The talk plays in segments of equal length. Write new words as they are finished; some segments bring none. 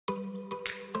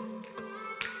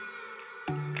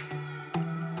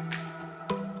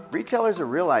Retailers are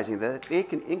realizing that they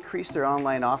can increase their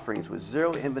online offerings with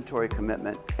zero inventory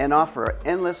commitment and offer an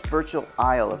endless virtual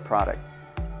aisle of product.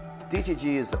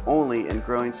 DTG is the only and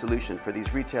growing solution for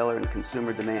these retailer and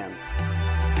consumer demands.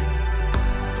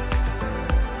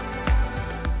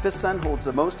 Fifth Sun holds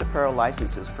the most apparel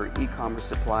licenses for e-commerce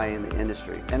supply in the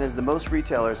industry and has the most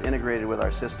retailers integrated with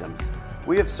our systems.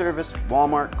 We have serviced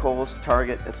Walmart, Kohl's,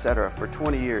 Target, etc. for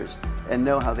 20 years and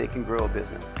know how they can grow a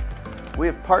business. We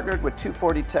have partnered with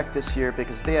 240 Tech this year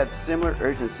because they had similar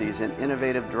urgencies and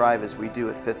innovative drive as we do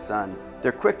at Fifth Sun.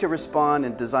 They're quick to respond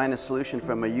and design a solution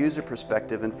from a user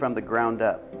perspective and from the ground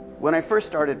up. When I first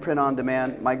started Print on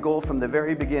Demand, my goal from the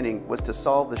very beginning was to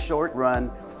solve the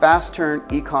short-run, fast-turn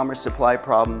e-commerce supply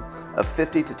problem of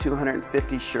 50 to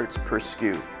 250 shirts per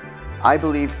SKU. I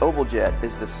believe OVALJET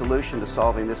is the solution to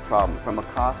solving this problem from a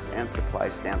cost and supply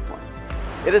standpoint.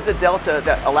 It is a delta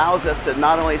that allows us to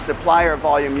not only supply our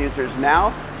volume users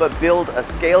now, but build a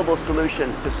scalable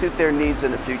solution to suit their needs in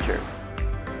the future.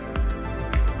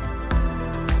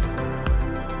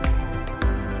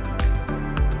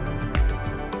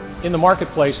 In the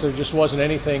marketplace, there just wasn't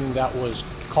anything that was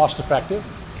cost-effective,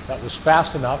 that was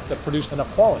fast enough, that produced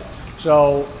enough quality.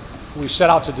 So we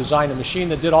set out to design a machine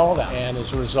that did all of that, and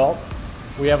as a result,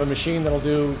 we have a machine that'll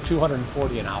do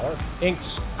 240 an hour,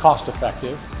 ink's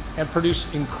cost-effective, and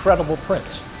produce incredible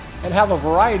prints, and have a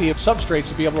variety of substrates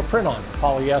to be able to print on: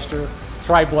 polyester,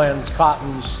 tri-blends,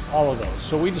 cottons, all of those.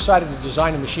 So we decided to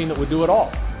design a machine that would do it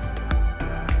all.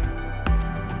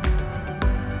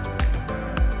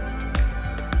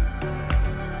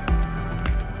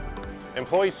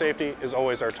 Employee safety is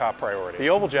always our top priority. The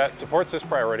OVALJET supports this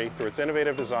priority through its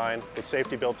innovative design with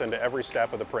safety built into every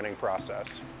step of the printing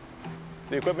process.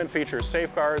 The equipment features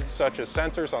safeguards such as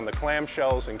sensors on the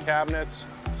clamshells and cabinets,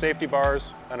 safety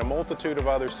bars, and a multitude of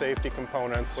other safety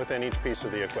components within each piece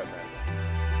of the equipment.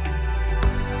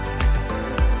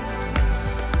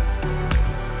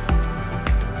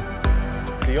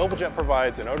 The OVALJET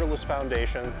provides an odorless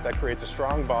foundation that creates a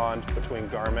strong bond between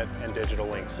garment and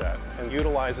digital ink set, and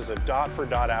utilizes a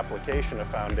dot-for-dot application of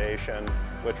foundation,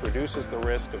 which reduces the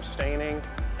risk of staining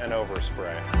and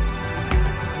overspray.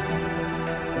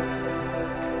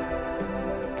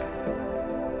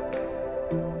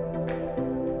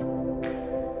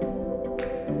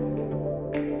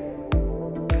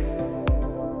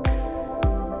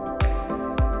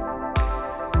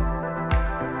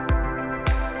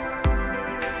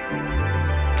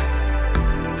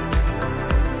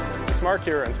 Smart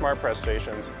Cure and Smart Press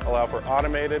stations allow for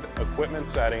automated equipment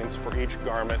settings for each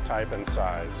garment type and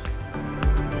size.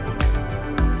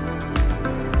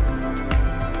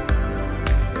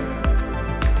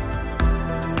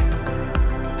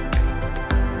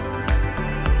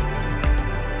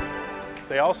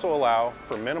 They also allow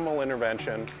for minimal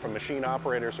intervention from machine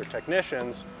operators or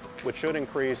technicians, which should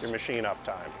increase your machine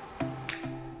uptime.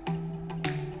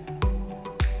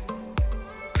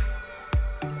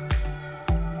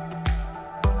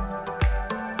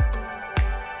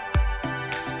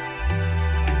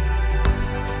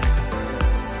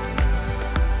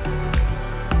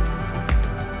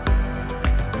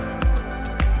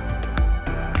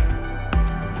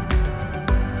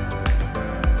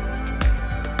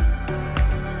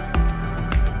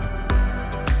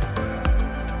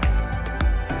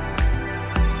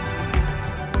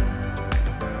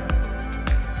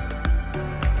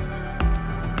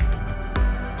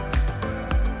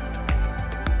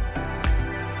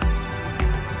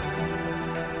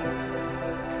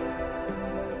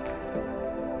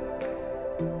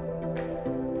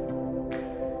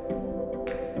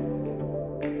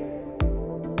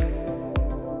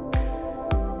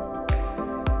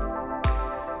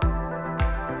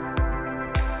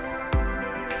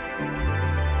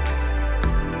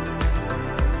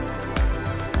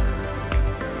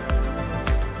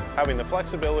 Having the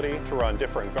flexibility to run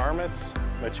different garments,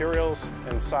 materials,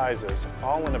 and sizes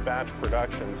all in a batch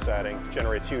production setting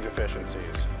generates huge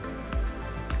efficiencies.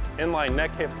 Inline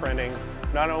neck hip printing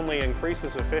not only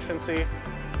increases efficiency,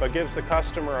 but gives the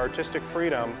customer artistic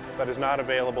freedom that is not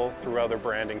available through other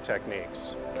branding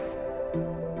techniques.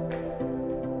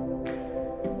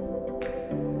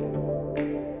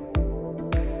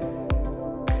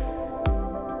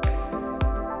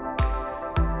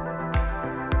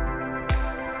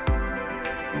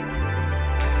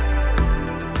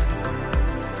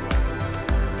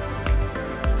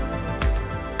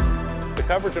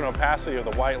 The coverage and opacity of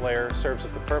the white layer serves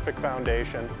as the perfect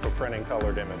foundation for printing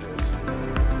colored images.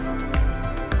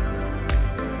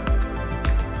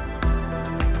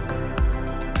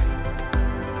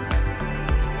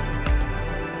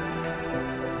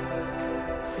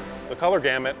 The color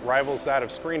gamut rivals that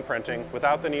of screen printing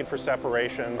without the need for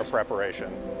separations or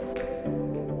preparation.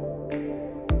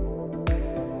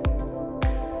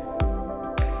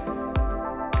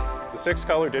 The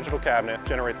 6-color digital cabinet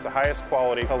generates the highest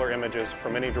quality color images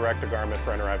from any direct-to-garment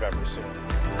printer I've ever seen.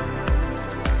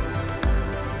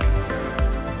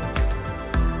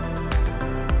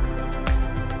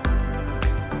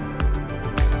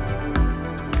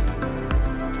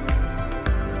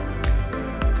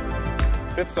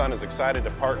 FitzSun is excited to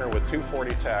partner with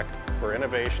 240 Tech for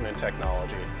innovation and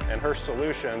technology, and Hirsch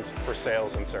Solutions for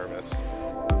sales and service.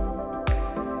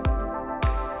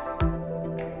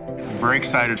 I'm very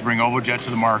excited to bring OVALJET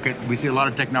to the market. We see a lot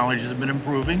of technologies have been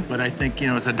improving, but I think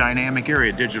it's a dynamic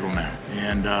area, digital now.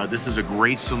 And this is a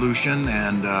great solution,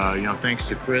 and thanks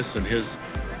to Chris and his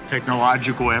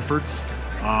technological efforts,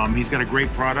 he's got a great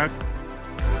product.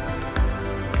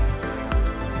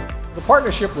 The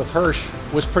partnership with Hirsch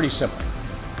was pretty simple.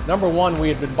 Number one, we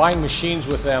had been buying machines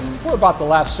with them for about the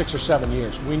last 6 or 7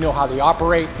 years. We know how they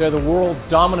operate. They're the world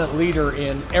dominant leader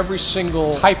in every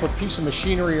single type of piece of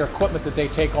machinery or equipment that they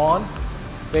take on.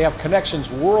 They have connections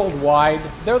worldwide.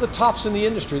 They're the tops in the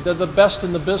industry. They're the best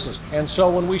in the business. And so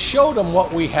when we showed them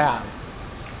what we have,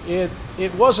 it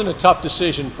wasn't a tough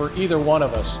decision for either one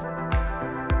of us.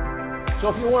 So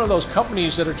if you're one of those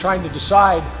companies that are trying to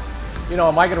decide,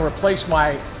 am I going to replace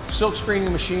my silk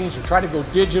screening machines or try to go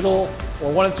digital,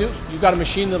 or one of the two, you've got a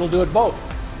machine that'll do it both.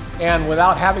 And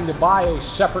without having to buy a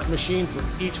separate machine for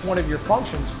each one of your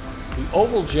functions, the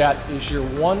OVALJET is your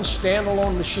one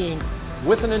standalone machine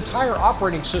with an entire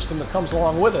operating system that comes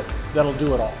along with it that'll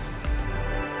do it all.